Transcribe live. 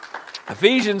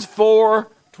Ephesians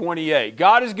 4:28.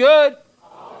 God is good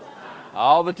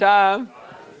all the time.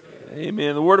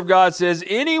 Amen. The Word of God says,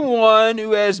 anyone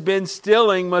who has been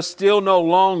stealing must steal no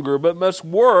longer, but must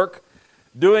work,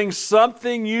 doing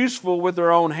something useful with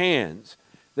their own hands,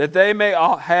 that they may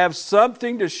have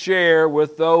something to share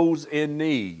with those in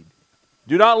need.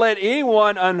 Do not let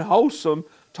anyone unwholesome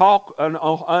talk come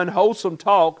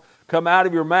out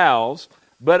of your mouths,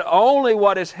 but only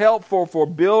what is helpful for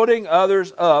building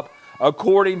others up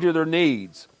according to their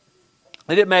needs,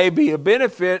 and it may be a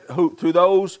benefit to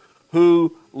those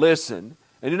who listen.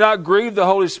 And do not grieve the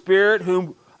Holy Spirit,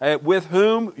 with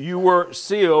whom you were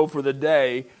sealed for the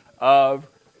day of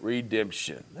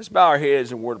redemption. Let's bow our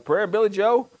heads in a word of prayer. Billy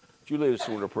Joe, would you lead us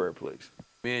in a word of prayer, please?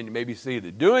 Amen. You may be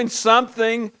seated. Doing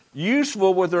something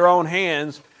useful with their own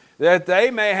hands, that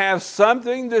they may have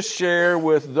something to share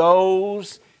with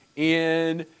those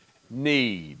in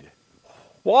need.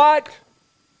 What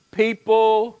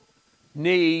people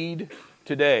need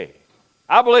today?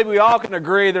 I believe we all can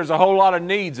agree there's a whole lot of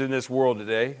needs in this world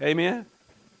today. Amen?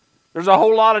 There's a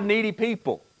whole lot of needy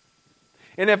people.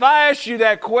 And if I ask you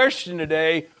that question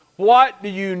today, what do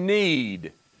you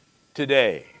need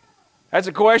today? That's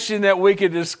a question that we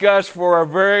could discuss for a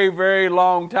very, very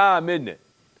long time, isn't it?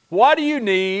 What do you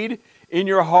need in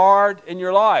your heart, in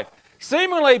your life?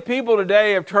 Seemingly, people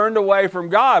today have turned away from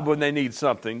God when they need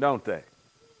something, don't they?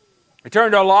 They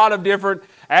turn to a lot of different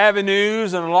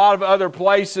avenues and a lot of other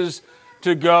places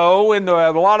to go, and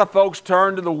a lot of folks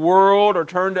turn to the world or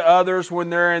turn to others when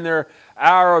they're in their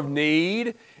hour of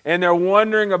need, and they're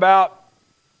wondering about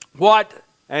what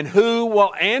and who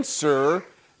will answer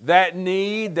that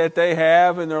need that they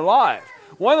have in their life.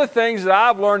 One of the things that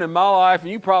I've learned in my life,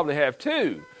 and you probably have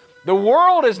too, the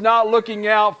world is not looking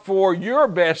out for your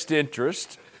best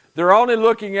interest. They're only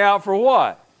looking out for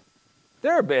what?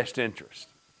 Their best interest.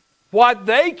 What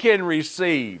they can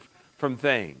receive from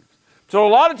things. So a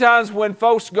lot of times when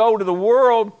folks go to the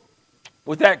world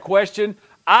with that question,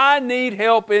 I need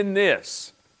help in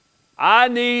this. I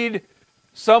need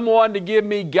someone to give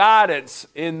me guidance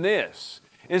in this.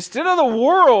 Instead of the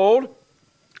world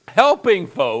helping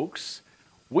folks,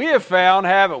 we have found,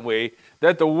 haven't we,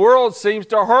 that the world seems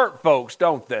to hurt folks,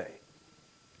 don't they?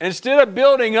 Instead of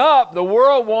building up, the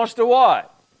world wants to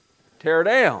what? Tear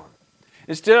down.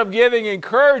 Instead of giving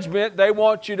encouragement, they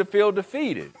want you to feel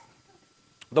defeated.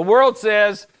 The world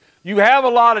says, you have a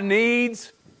lot of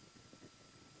needs.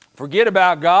 Forget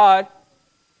about God.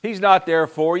 He's not there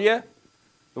for you.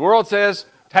 The world says,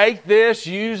 take this,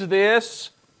 use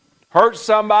this, hurt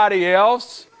somebody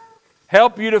else,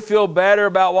 help you to feel better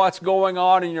about what's going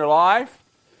on in your life.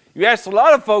 You ask a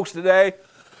lot of folks today,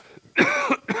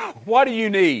 what do you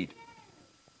need?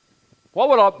 What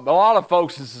would a lot of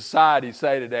folks in society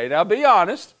say today? Now, be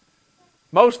honest.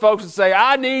 Most folks would say,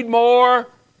 I need more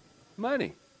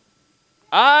money.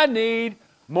 I need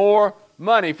more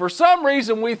money. For some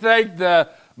reason, we think the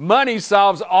money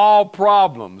solves all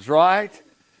problems, right?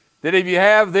 That if you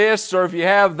have this or if you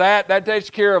have that, that takes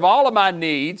care of all of my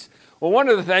needs. Well, one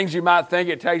of the things you might think,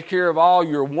 it takes care of all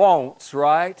your wants,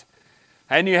 right?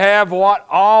 And you have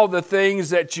all the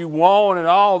things that you want and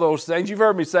all those things. You've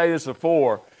heard me say this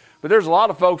before. But there's a lot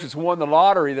of folks that's won the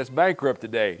lottery that's bankrupt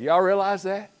today. Do y'all realize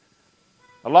that?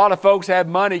 A lot of folks have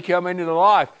money come into their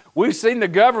life. We've seen the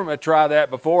government try that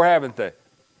before, haven't they?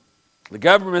 The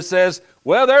government says,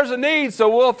 well, there's a need, so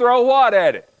we'll throw what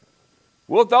at it?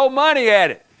 We'll throw money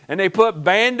at it. And they put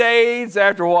Band-Aids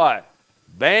after what?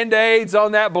 Band-Aids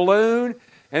on that balloon.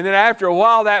 And then after a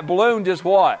while, that balloon just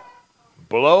what?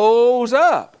 Blows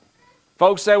up.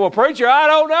 Folks say, well, preacher, I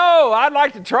don't know. I'd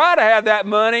like to try to have that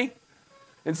money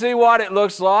and see what it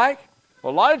looks like.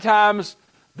 Well, a lot of times,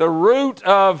 the root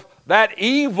of that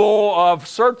evil of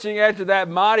searching after that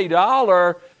mighty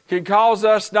dollar can cause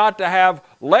us not to have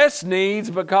less needs,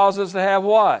 but cause us to have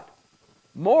what?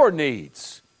 More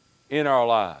needs in our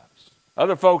lives.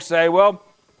 Other folks say, well,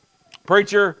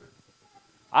 preacher,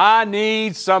 I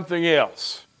need something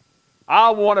else.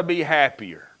 I want to be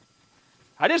happier.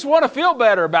 I just want to feel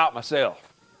better about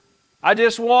myself. I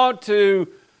just want to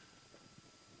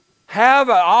have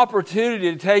an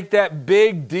opportunity to take that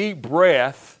big, deep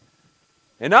breath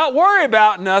and not worry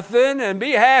about nothing and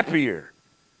be happier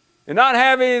and not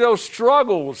have any of those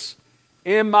struggles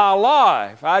in my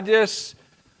life. I just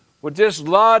would just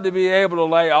love to be able to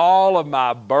lay all of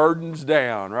my burdens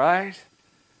down, right?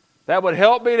 That would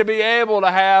help me to be able to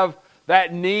have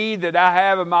that need that I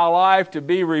have in my life to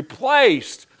be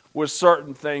replaced with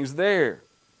certain things there.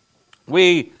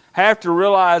 We have to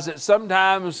realize that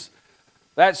sometimes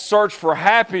that search for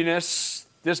happiness,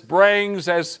 this brings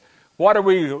as, what are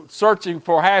we searching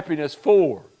for happiness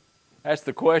for? That's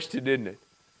the question, isn't it?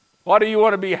 What do you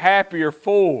want to be happier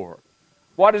for?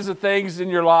 What is the things in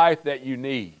your life that you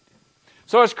need?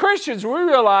 So as Christians, we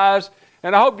realize,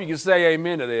 and I hope you can say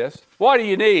amen to this, what do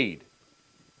you need?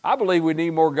 I believe we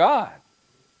need more God.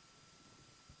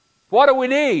 What do we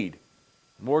need?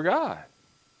 More God.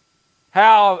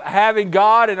 Having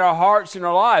God in our hearts and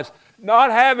our lives.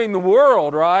 Not having the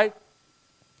world, right?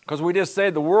 Because we just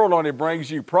said the world only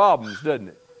brings you problems, doesn't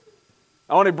it?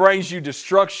 Only brings you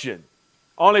destruction.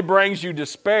 Only brings you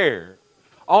despair.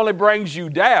 Only brings you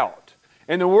doubt.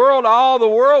 And the world, all the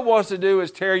world wants to do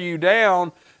is tear you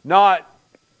down, not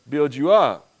build you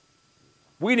up.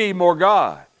 We need more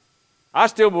God. I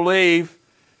still believe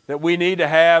that we need to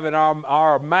have in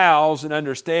our mouths and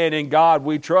understanding God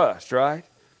we trust, right?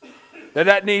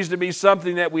 That needs to be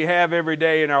something that we have every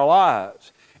day in our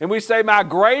lives. And we say, my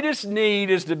greatest need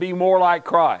is to be more like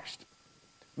Christ.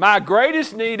 My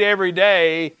greatest need every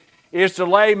day is to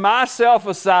lay myself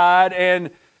aside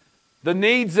and the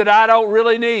needs that I don't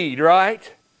really need,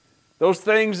 right? Those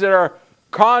things that are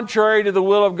contrary to the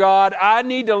will of God, I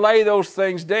need to lay those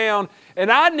things down,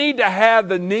 and I need to have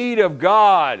the need of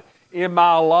God in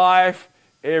my life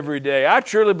every day. I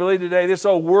truly believe today this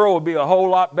whole world would be a whole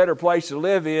lot better place to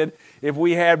live in if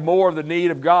we had more of the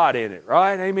need of God in it,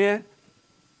 right? Amen?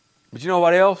 But you know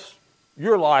what else?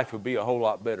 Your life would be a whole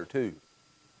lot better too.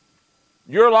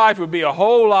 Your life would be a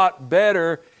whole lot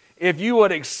better if you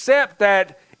would accept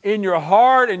that in your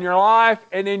heart, in your life,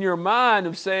 and in your mind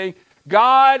of saying,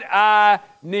 God, I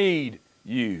need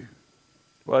you.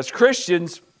 Well, as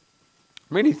Christians,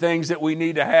 many things that we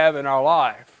need to have in our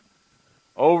life.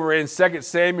 Over in 2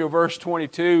 Samuel verse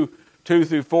 22, 2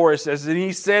 through 4, it says, and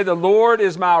he said, the Lord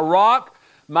is my rock,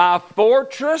 my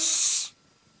fortress,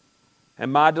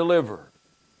 and my deliverer.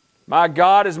 My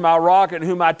God is my rock in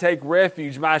whom I take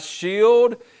refuge, my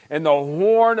shield and the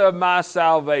horn of my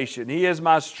salvation. He is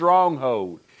my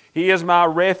stronghold. He is my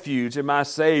refuge and my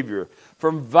Savior.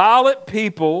 From violent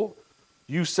people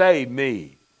you save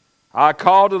me. I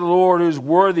call to the Lord who is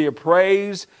worthy of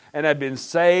praise and have been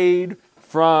saved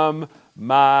from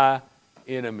my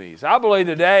enemies. I believe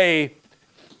today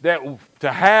that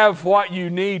to have what you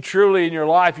need truly in your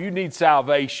life, you need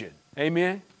salvation.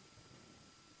 Amen?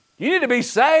 You need to be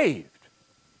saved.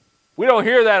 We don't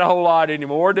hear that a whole lot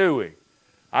anymore, do we?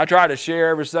 I try to share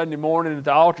every Sunday morning that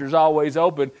the altar is always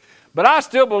open. But I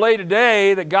still believe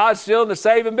today that God's still in the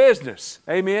saving business.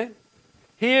 Amen?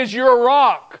 He is your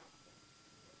rock.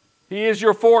 He is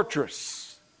your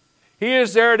fortress. He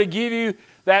is there to give you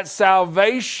that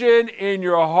salvation in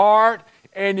your heart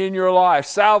and in your life.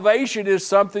 Salvation is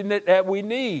something that we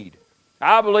need.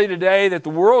 I believe today that the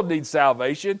world needs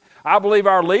salvation. I believe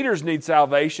our leaders need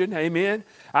salvation. Amen.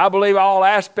 I believe all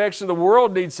aspects of the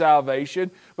world need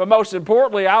salvation. But most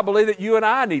importantly, I believe that you and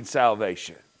I need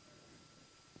salvation.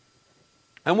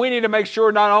 And we need to make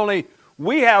sure not only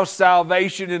we have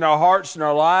salvation in our hearts and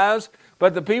our lives,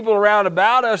 but the people around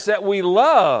about us that we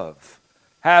love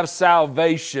have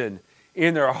salvation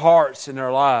in their hearts and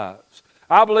their lives.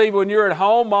 I believe when you're at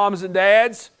home, moms and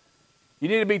dads, you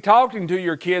need to be talking to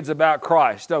your kids about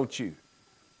Christ, don't you?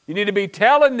 You need to be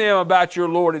telling them about your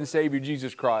Lord and Savior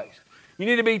Jesus Christ. You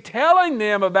need to be telling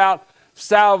them about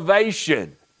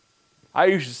salvation. I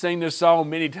used to sing this song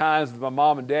many times with my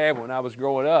mom and dad when I was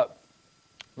growing up.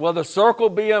 Will the circle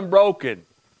be unbroken?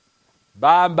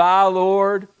 By and by,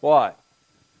 Lord, what?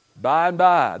 By and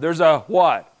by. There's a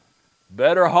what?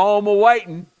 Better home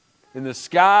awaiting in the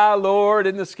sky, Lord,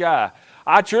 in the sky.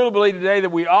 I truly believe today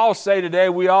that we all say today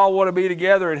we all want to be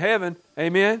together in heaven.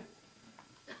 Amen?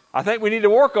 I think we need to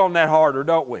work on that harder,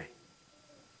 don't we?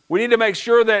 We need to make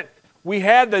sure that we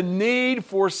have the need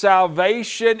for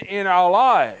salvation in our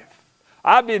life.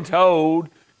 I've been told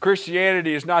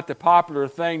Christianity is not the popular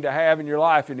thing to have in your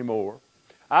life anymore.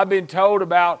 I've been told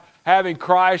about having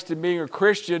Christ and being a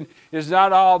Christian is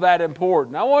not all that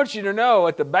important. I want you to know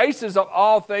at the basis of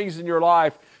all things in your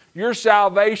life, your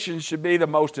salvation should be the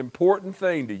most important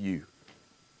thing to you.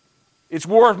 It's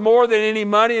worth more than any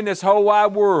money in this whole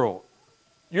wide world.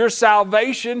 Your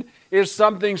salvation is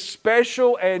something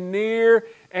special and near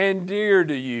and dear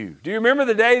to you. Do you remember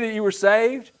the day that you were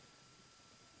saved?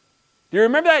 Do you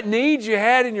remember that need you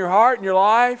had in your heart and your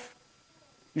life?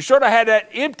 You sort of had that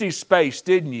empty space,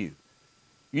 didn't you?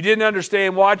 You didn't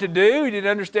understand what to do. You didn't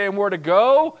understand where to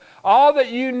go. All that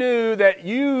you knew that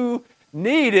you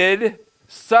needed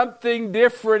something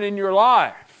different in your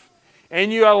life.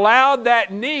 And you allowed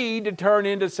that need to turn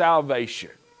into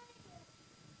salvation.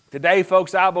 Today,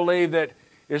 folks, I believe that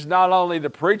it's not only the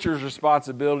preacher's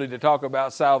responsibility to talk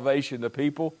about salvation to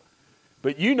people,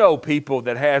 but you know people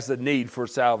that has the need for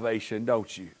salvation,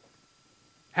 don't you?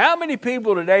 How many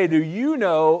people today do you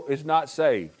know is not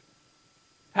saved?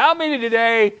 How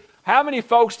many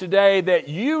folks today that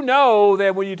you know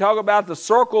that when you talk about the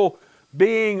circle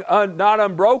being not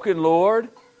unbroken, Lord,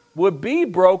 would be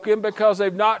broken because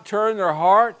they've not turned their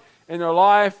heart and their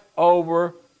life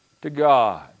over to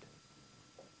God?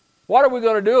 What are we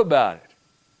going to do about it?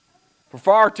 For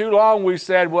far too long we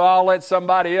said, well, I'll let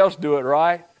somebody else do it,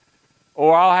 right?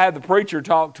 Or I'll have the preacher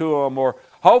talk to them, or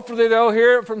hopefully they'll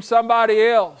hear it from somebody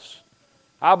else.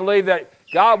 I believe that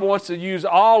God wants to use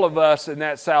all of us in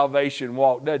that salvation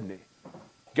walk, doesn't He?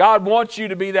 God wants you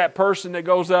to be that person that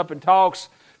goes up and talks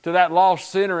to that lost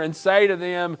sinner and say to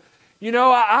them, you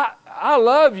know, I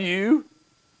love you,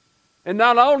 and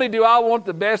not only do I want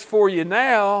the best for you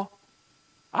now,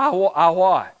 I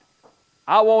what?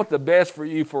 I want the best for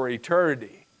you for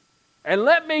eternity. And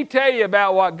let me tell you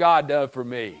about what God done for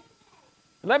me.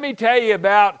 Let me tell you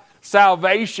about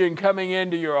salvation coming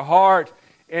into your heart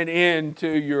and into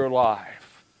your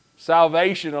life.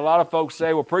 Salvation, a lot of folks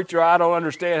say, well, preacher, I don't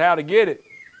understand how to get it.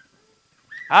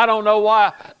 I don't know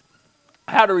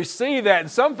how to receive that.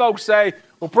 And some folks say,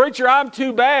 well, preacher, I'm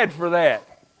too bad for that.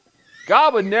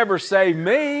 God would never save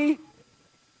me.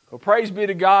 Well, praise be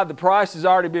to God, the price has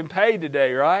already been paid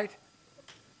today, right?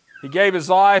 He gave His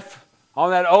life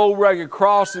on that old rugged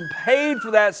cross and paid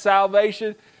for that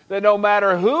salvation, that no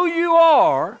matter who you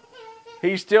are,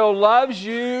 He still loves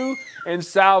you and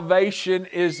salvation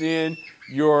is in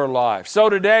your life. So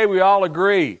today we all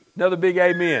agree, another big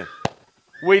amen,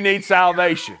 we need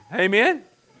salvation. Amen?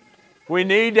 We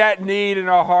need that need in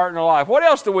our heart and our life. What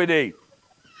else do we need?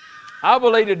 I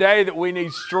believe today that we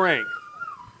need strength.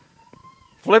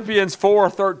 Philippians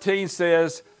 4:13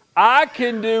 says, I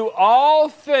can do all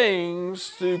things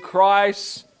through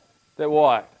Christ that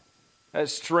what? That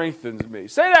strengthens me.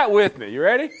 Say that with me. You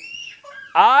ready?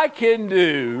 I can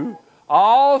do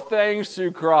all things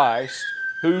through Christ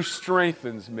who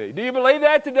strengthens me. Do you believe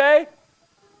that today?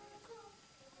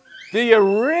 Do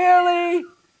you really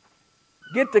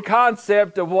get the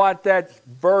concept of what that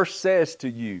verse says to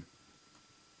you?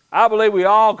 I believe we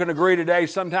all can agree today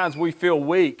sometimes we feel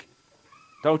weak.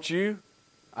 Don't you?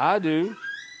 I do.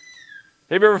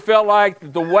 Have you ever felt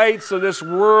like the weights of this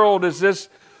world is just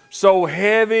so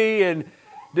heavy and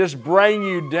just bring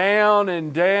you down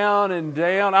and down and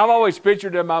down? I've always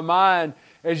pictured in my mind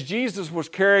as Jesus was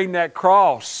carrying that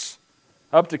cross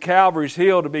up to Calvary's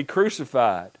hill to be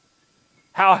crucified,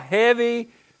 how heavy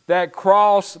that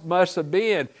cross must have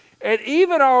been. And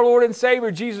even our Lord and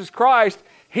Savior Jesus Christ,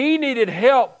 He needed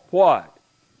help, what?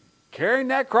 Carrying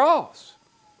that cross.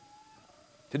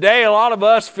 Today, a lot of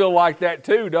us feel like that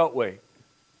too, don't we?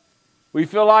 We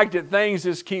feel like that things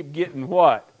just keep getting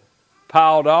what?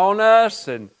 Piled on us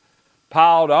and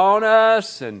piled on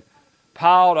us and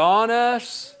piled on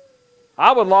us.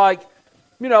 I would like,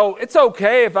 it's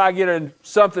okay if I get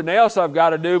something else I've got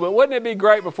to do, but wouldn't it be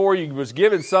great before you was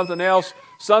given something else,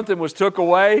 something was took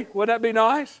away? Wouldn't that be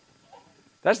nice?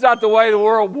 That's not the way the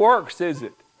world works, is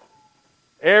it?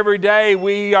 Every day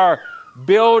we are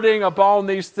building upon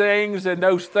these things and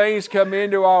those things come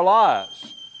into our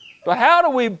lives. But how do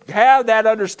we have that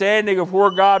understanding of where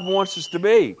God wants us to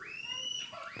be?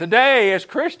 Today, as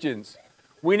Christians,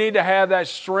 we need to have that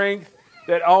strength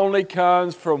that only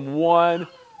comes from one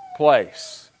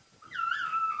place.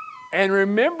 And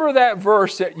remember that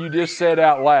verse that you just said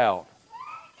out loud.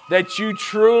 That you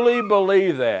truly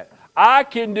believe that. I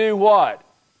can do what?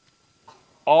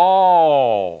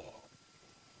 All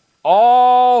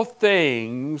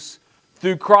things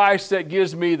through Christ that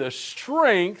gives me the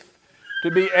strength to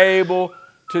be able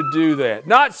to do that.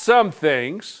 Not some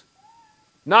things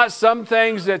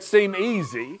that seem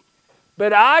easy,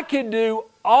 but I can do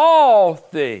all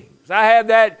things. I have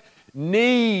that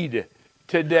need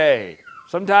today.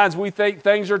 Sometimes we think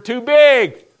things are too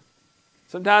big.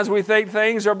 Sometimes we think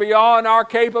things are beyond our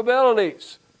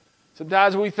capabilities.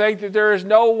 Sometimes we think that there is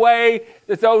no way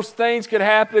that those things could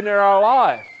happen in our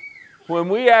life. When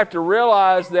we have to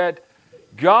realize that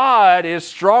God is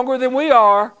stronger than we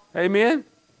are. Amen?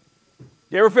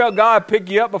 You ever felt God pick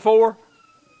you up before?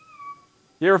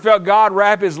 You ever felt God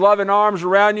wrap His loving arms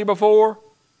around you before?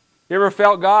 You ever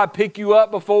felt God pick you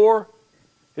up before?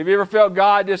 Have you ever felt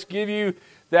God just give you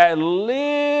that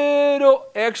little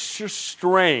extra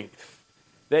strength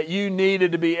that you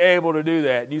needed to be able to do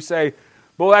that? And you say,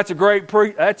 well, that's a great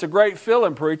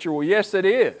feeling, preacher. Well, yes, it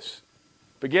is.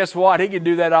 But guess what? He can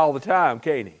do that all the time,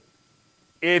 can't He?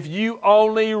 If you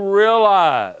only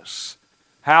realize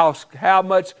how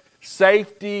much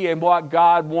safety and what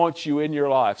God wants you in your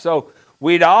life. So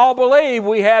we'd all believe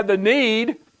we had the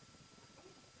need.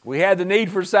 We had the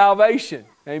need for salvation.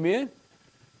 Amen?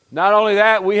 Not only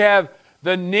that, we have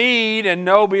the need and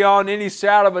know beyond any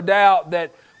shadow of a doubt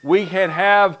that we can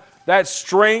have that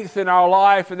strength in our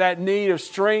life and that need of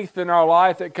strength in our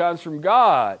life that comes from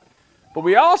God. But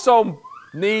we also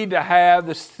need to have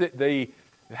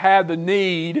the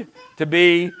need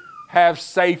to have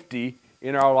safety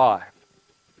in our life.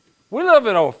 We live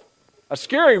in a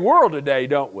scary world today,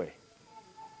 don't we?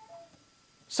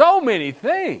 So many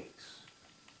things.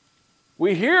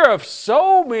 We hear of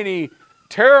so many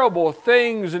terrible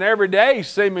things, and every day,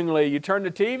 seemingly, you turn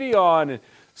the TV on and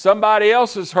somebody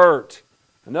else is hurt.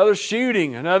 Another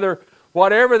shooting, another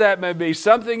whatever that may be,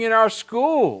 something in our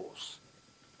schools.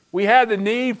 We have the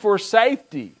need for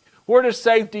safety. Where does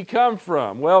safety come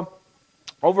from? Well,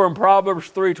 over in Proverbs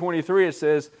 3:23 it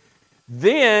says,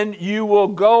 "Then you will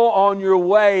go on your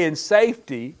way in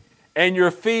safety, and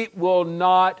your feet will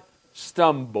not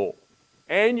stumble."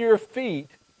 And your feet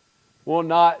will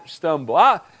not stumble.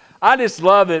 I just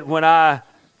love it when I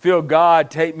feel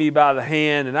God take me by the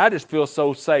hand, and I just feel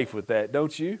so safe with that,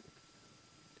 don't you?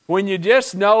 When you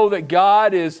just know that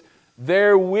God is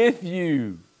there with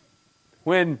you.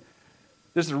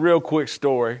 This is a real quick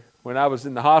story. When I was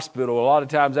in the hospital, a lot of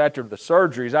times after the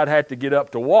surgeries, I'd have to get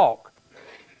up to walk.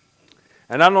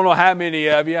 And I don't know how many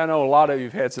of you, I know a lot of you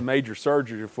have had some major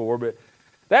surgery before, but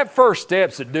that first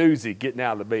step's a doozy, getting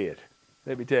out of the bed.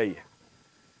 Let me tell you.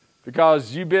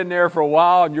 Because you've been there for a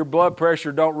while and your blood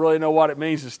pressure don't really know what it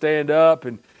means to stand up,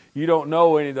 and you don't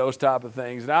know any of those type of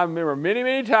things. And I remember many,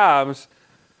 many times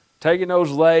taking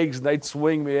those legs and they'd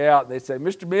swing me out and they'd say,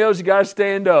 "Mr. Mills, you got to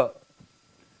stand up."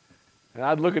 And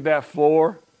I'd look at that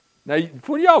floor. Now,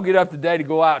 when y'all get up today to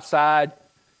go outside,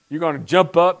 you're going to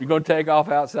jump up, you're going to take off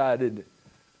outside, isn't it?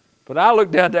 But I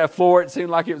looked down at that floor, it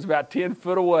seemed like it was about 10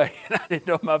 foot away, and I didn't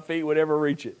know if my feet would ever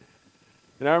reach it.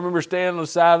 And I remember sitting on the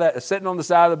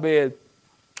side of the bed,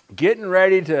 getting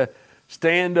ready to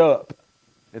stand up,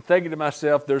 and thinking to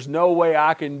myself, there's no way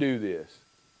I can do this.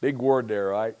 Big word there,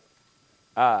 right?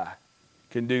 I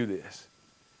can do this.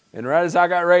 And right as I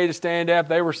got ready to stand up,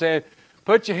 they were saying,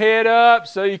 "Put your head up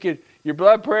so your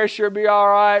blood pressure will be all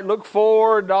right, look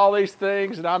forward," and all these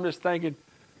things. And I'm just thinking,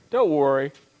 don't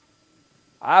worry.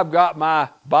 I've got my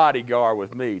bodyguard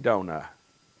with me, don't I?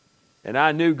 And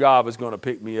I knew God was going to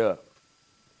pick me up.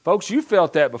 Folks, you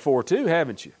felt that before too,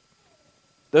 haven't you?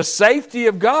 The safety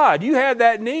of God. You had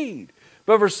that need.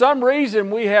 But for some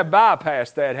reason, we have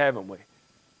bypassed that, haven't we?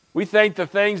 We think the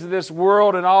things of this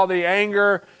world and all the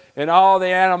anger and all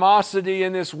the animosity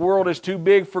in this world is too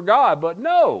big for God. But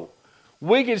no,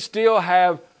 we can still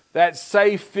have that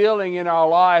safe feeling in our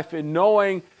life in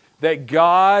knowing that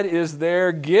God is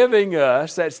there giving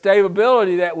us that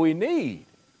stability that we need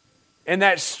and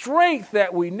that strength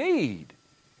that we need.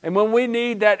 And when we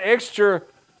need that extra,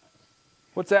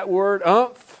 what's that word,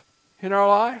 oomph in our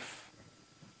life,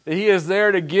 that He is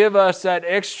there to give us that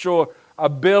extra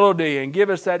ability and give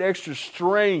us that extra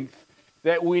strength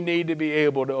that we need to be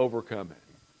able to overcome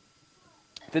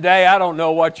it. Today, I don't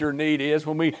know what your need is.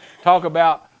 When we talk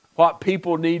about what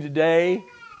people need today,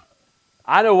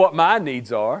 I know what my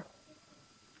needs are.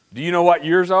 Do you know what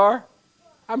yours are?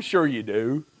 I'm sure you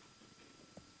do.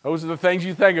 Those are the things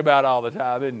you think about all the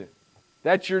time, isn't it?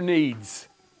 That's your needs.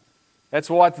 That's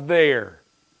what's there.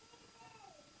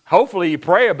 Hopefully you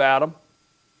pray about them.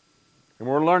 And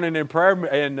we're learning in prayer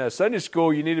in Sunday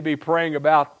school, you need to be praying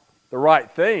about the right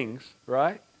things,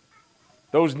 right?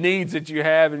 Those needs that you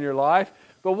have in your life.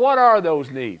 But what are those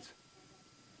needs?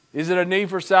 Is it a need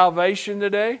for salvation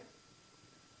today?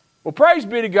 Well, praise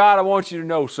be to God, I want you to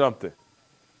know something.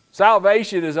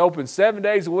 Salvation is open 7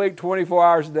 days a week, 24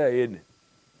 hours a day, isn't it?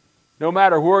 No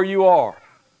matter where you are.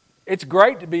 It's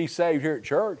great to be saved here at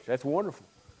church. That's wonderful.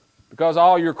 Because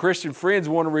all your Christian friends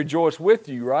want to rejoice with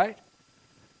you, right?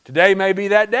 Today may be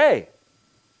that day.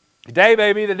 Today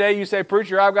may be the day you say,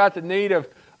 "Preacher, I've got the need of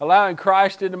allowing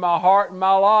Christ into my heart and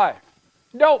my life."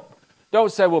 Don't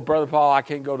say, "Well, Brother Paul, I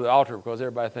can't go to the altar because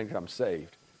everybody thinks I'm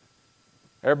saved.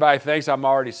 Everybody thinks I'm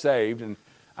already saved and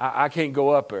I can't go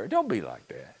up there." Don't be like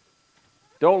that.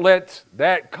 Don't let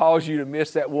that cause you to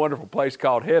miss that wonderful place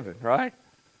called heaven, right?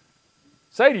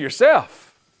 Say to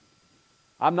yourself,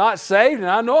 "I'm not saved and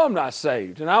I know I'm not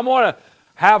saved. And I want to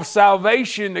have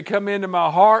salvation to come into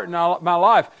my heart and my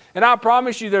life." And I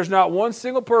promise you there's not one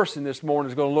single person this morning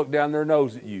that's going to look down their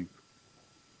nose at you.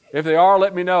 If they are,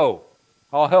 let me know.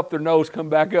 I'll help their nose come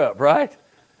back up, right?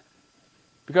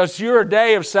 Because your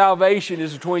day of salvation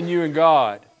is between you and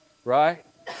God, right?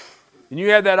 And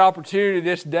you have that opportunity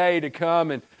this day to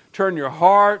come and turn your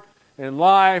heart and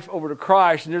life over to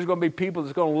Christ. And there's going to be people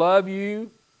that's going to love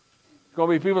you. There's going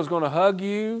to be people that's going to hug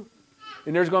you.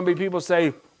 And there's going to be people that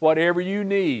say, "Whatever you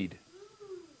need,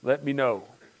 let me know."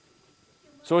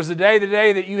 So is today the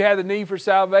day that you have the need for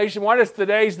salvation? What if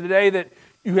today's the day that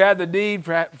you have the need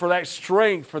for that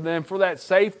strength, for that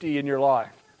safety in your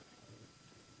life?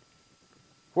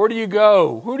 Where do you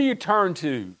go? Who do you turn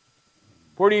to?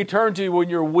 Where do you turn to when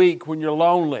you're weak, when you're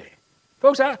lonely?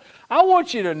 Folks, I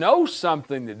want you to know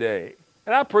something today,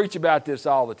 and I preach about this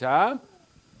all the time.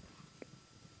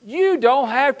 You don't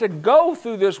have to go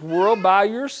through this world by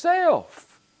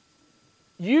yourself.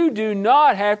 You do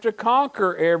not have to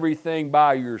conquer everything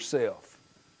by yourself.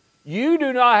 You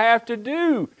do not have to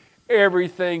do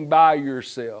everything by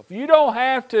yourself. You don't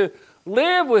have to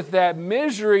live with that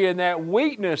misery and that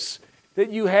weakness that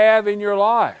you have in your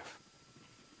life.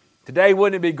 Today,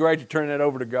 wouldn't it be great to turn that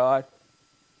over to God?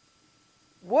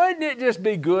 Wouldn't it just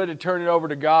be good to turn it over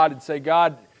to God and say,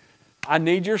 God, I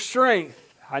need your strength.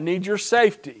 I need your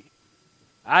safety.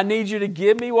 I need you to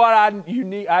give me what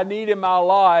I need in my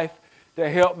life to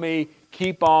help me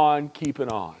keep on keeping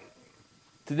on.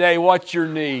 Today, what's your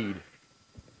need?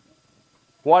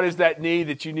 What is that need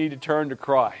that you need to turn to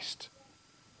Christ?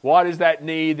 What is that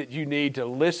need that you need to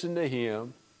listen to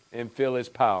Him and feel His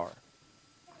power?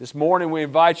 This morning we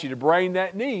invite you to bring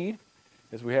that need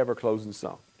as we have our closing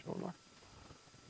song.